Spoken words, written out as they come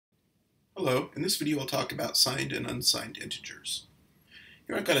Hello, in this video I'll talk about signed and unsigned integers.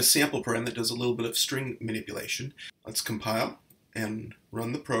 Here I've got a sample program that does a little bit of string manipulation. Let's compile and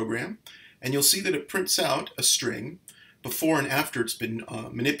run the program, and you'll see that it prints out a string before and after it's been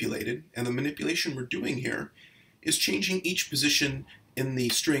manipulated, and the manipulation we're doing here is changing each position in the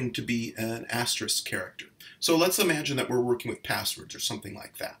string to be an asterisk character. So let's imagine that we're working with passwords or something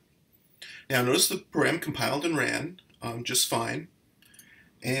like that. Now notice the program compiled and ran just fine.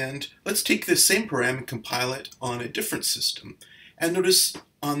 And let's take this same program and compile it on a different system. And notice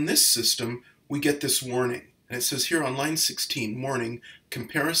on this system, we get this warning. And it says here on line 16, warning,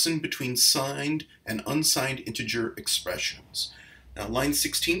 comparison between signed and unsigned integer expressions. Now line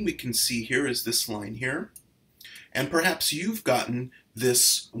 16 we can see here is this line here. And perhaps you've gotten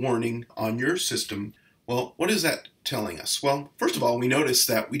this warning on your system. Well, what is that telling us? Well, first of all, we notice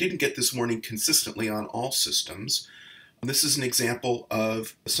that we didn't get this warning consistently on all systems. This is an example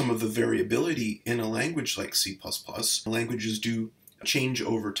of some of the variability in a language like C++. Languages do change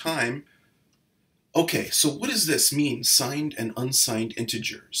over time. Okay, so what does this mean, signed and unsigned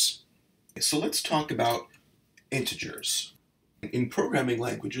integers? So let's talk about integers. In programming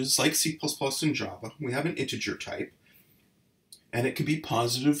languages like C++ and Java, we have an integer type, and it can be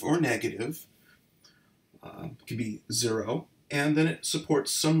positive or negative. It can be 0, and then it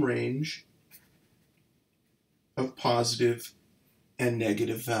supports some range of positive and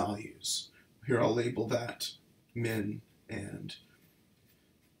negative values. Here I'll label that min and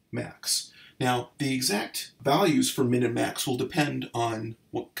max. Now the exact values for min and max will depend on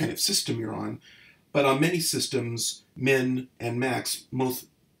what kind of system you're on, but on many systems min and max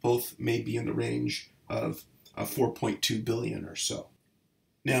both may be in the range of 4.2 billion or so.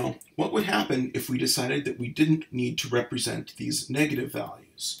 Now what would happen if we decided that we didn't need to represent these negative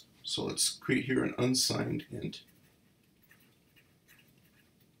values? So let's create here an unsigned int.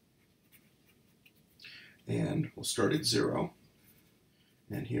 And we'll start at 0.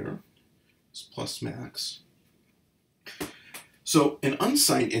 And here is plus max. So an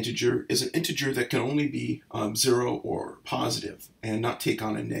unsigned integer is an integer that can only be 0 or positive and not take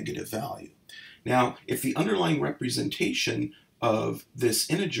on a negative value. Now, if the underlying representation of this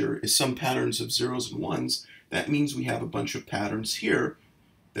integer is some patterns of zeros and ones, that means we have a bunch of patterns here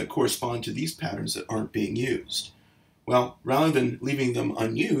that correspond to these patterns that aren't being used. Well, rather than leaving them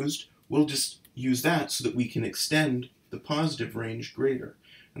unused, we'll just use that so that we can extend the positive range greater.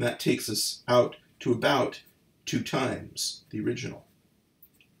 And that takes us out to about 2 times the original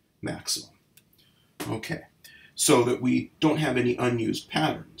maximum. Okay, so that we don't have any unused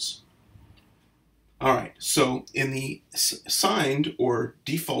patterns. All right, so in the signed or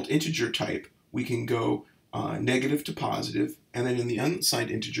default integer type, we can go negative to positive, and then in the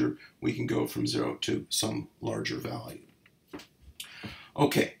unsigned integer, we can go from 0 to some larger value.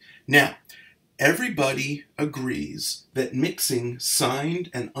 Okay, now, everybody agrees that mixing signed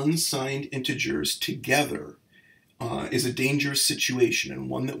and unsigned integers together is a dangerous situation and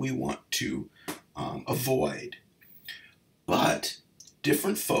one that we want to avoid. But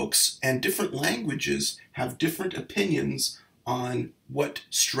different folks and different languages have different opinions on what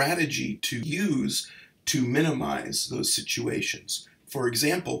strategy to use to minimize those situations. For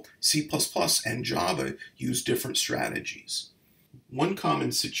example, C++ and Java use different strategies. One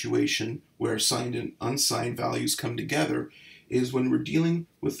common situation where signed and unsigned values come together is when we're dealing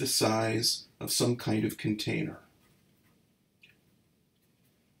with the size of some kind of container.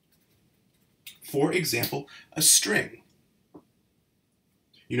 For example, a string.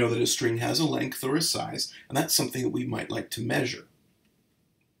 You know that a string has a length or a size, and that's something that we might like to measure.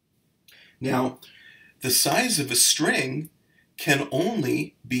 Now, the size of a string can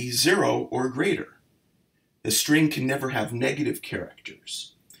only be 0 or greater. The string can never have negative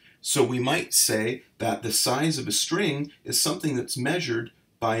characters. So we might say that the size of a string is something that's measured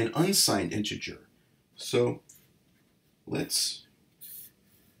by an unsigned integer. So let's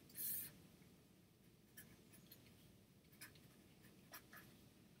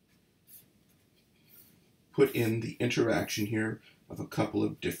put in the interaction here of a couple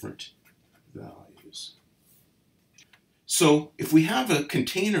of different values. So if we have a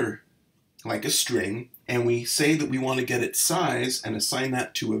container like a string, and we say that we want to get its size and assign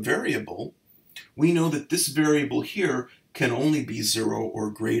that to a variable, we know that this variable here can only be 0 or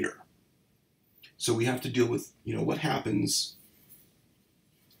greater. So we have to deal with, what happens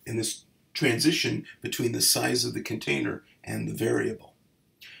in this transition between the size of the container and the variable.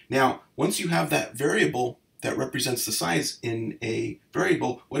 Now, once you have that variable that represents the size in a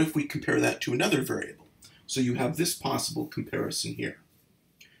variable, what if we compare that to another variable? So you have this possible comparison here.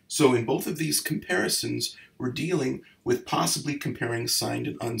 So in both of these comparisons, we're dealing with possibly comparing signed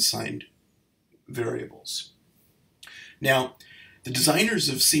and unsigned variables. Now, the designers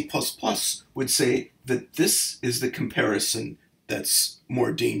of C++ would say that this is the comparison that's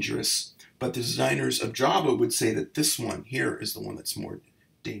more dangerous, but the designers of Java would say that this one here is the one that's more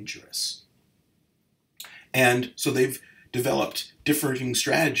dangerous. And so they've developed differing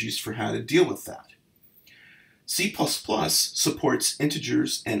strategies for how to deal with that. C++ supports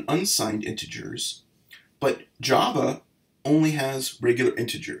integers and unsigned integers, but Java only has regular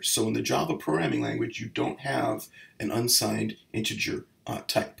integers. So in the Java programming language, you don't have an unsigned integer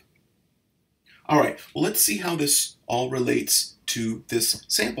type. All right, well, let's see how this all relates to this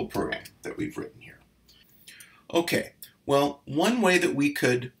sample program that we've written here. Okay, well, one way that we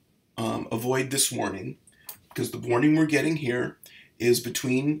could avoid this warning, because the warning we're getting here is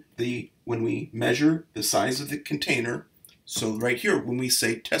between when we measure the size of the container. So right here, when we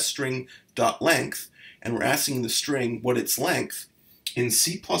say testString.length, and we're asking the string what its length, in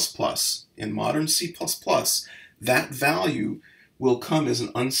C++, in modern C++, that value will come as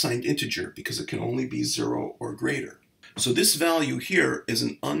an unsigned integer because it can only be 0 or greater. So this value here is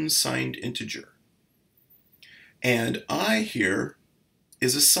an unsigned integer. And I here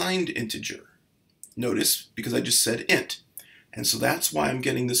is a signed integer. Notice, because I just said int. And so that's why I'm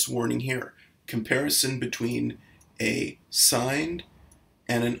getting this warning here. Comparison between a signed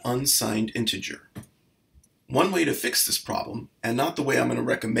and an unsigned integer. One way to fix this problem, and not the way I'm going to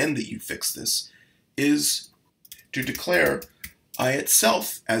recommend that you fix this, is to declare I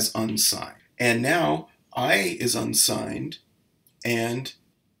itself as unsigned. And now I is unsigned, and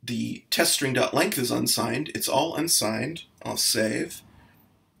the testString.length is unsigned. It's all unsigned. I'll save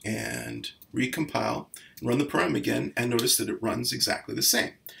and recompile, run the program again, and notice that it runs exactly the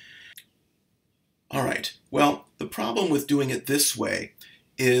same. All right, well, the problem with doing it this way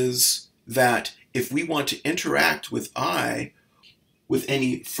is that if we want to interact with I with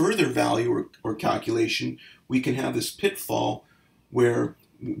any further value or calculation, we can have this pitfall where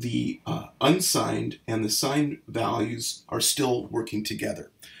the unsigned and the signed values are still working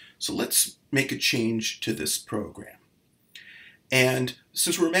together. So let's make a change to this program. And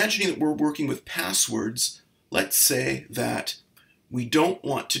since we're imagining that we're working with passwords, let's say that we don't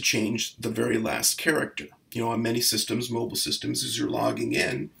want to change the very last character. You know, on many systems, mobile systems, as you're logging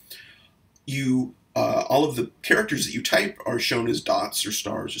in, all of the characters that you type are shown as dots or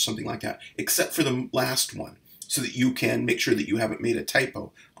stars or something like that, except for the last one, so that you can make sure that you haven't made a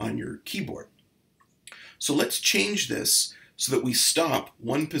typo on your keyboard. So let's change this so that we stop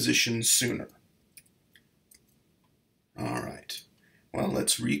one position sooner. All right, well,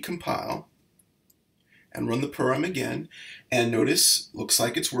 let's recompile and run the program again. And notice, looks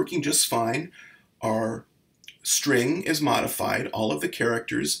like it's working just fine. Our string is modified, all of the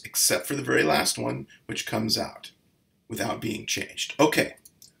characters except for the very last one, which comes out without being changed. Okay,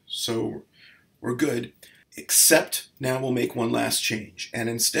 so we're good, except now we'll make one last change. And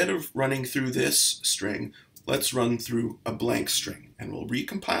instead of running through this string, let's run through a blank string. And we'll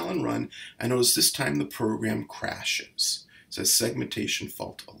recompile and run, and notice this time the program crashes. It says segmentation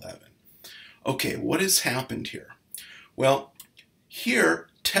fault 11. Okay, what has happened here? Well, here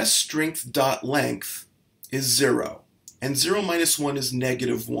testString.length is 0, and 0 minus 1 is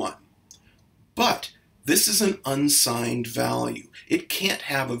 -1. But this is an unsigned value. It can't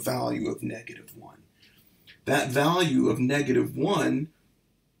have a value of -1. That value of -1,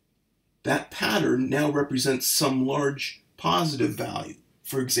 that pattern now represents some large positive value,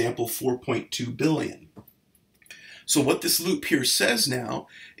 for example, 4.2 billion. So what this loop here says now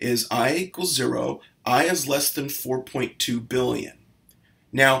is I equals 0, I is less than 4.2 billion.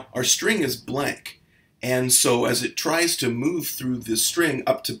 Now, our string is blank. And so as it tries to move through the string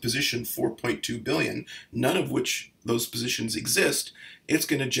up to position 4.2 billion, none of which those positions exist, it's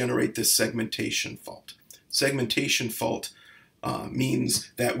going to generate this segmentation fault. Segmentation fault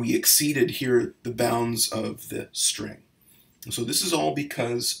means that we exceeded here the bounds of the string. So this is all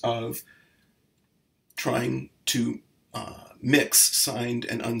because of trying to mix signed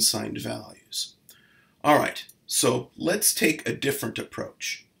and unsigned values. All right, so let's take a different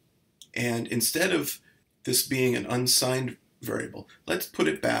approach. And instead of this being an unsigned variable, let's put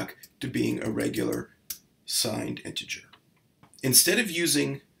it back to being a regular signed integer. Instead of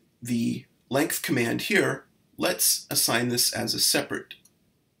using the length command here, let's assign this as a separate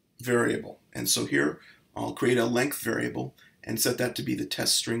variable. And so here I'll create a length variable and set that to be the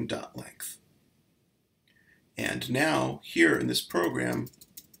testString.length. And now here in this program,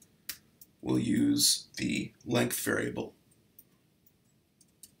 we'll use the length variable.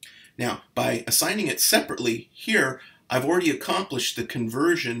 Now, by assigning it separately here, I've already accomplished the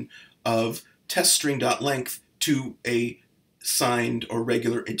conversion of testString.length to a signed or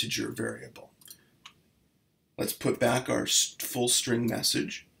regular integer variable. Let's put back our full string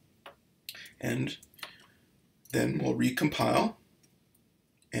message, and then we'll recompile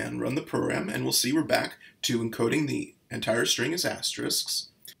and run the program, and we'll see we're back to encoding the entire string as asterisks.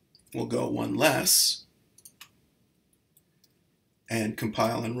 We'll go one less and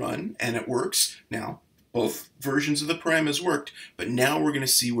compile and run, and it works. Now, both versions of the program has worked, but now we're going to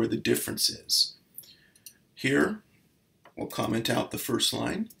see where the difference is. Here, we'll comment out the first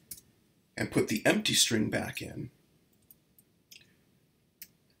line and put the empty string back in,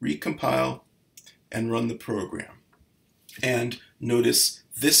 recompile, and run the program. And notice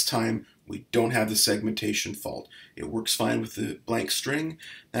this time we don't have the segmentation fault. It works fine with the blank string.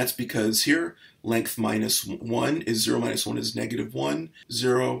 That's because here length minus 1 is 0 minus 1 is negative 1.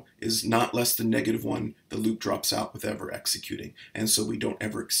 0 is not less than negative 1. The loop drops out with ever executing. And so we don't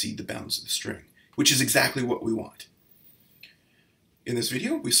ever exceed the bounds of the string, which is exactly what we want. In this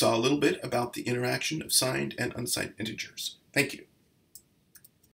video, we saw a little bit about the interaction of signed and unsigned integers. Thank you.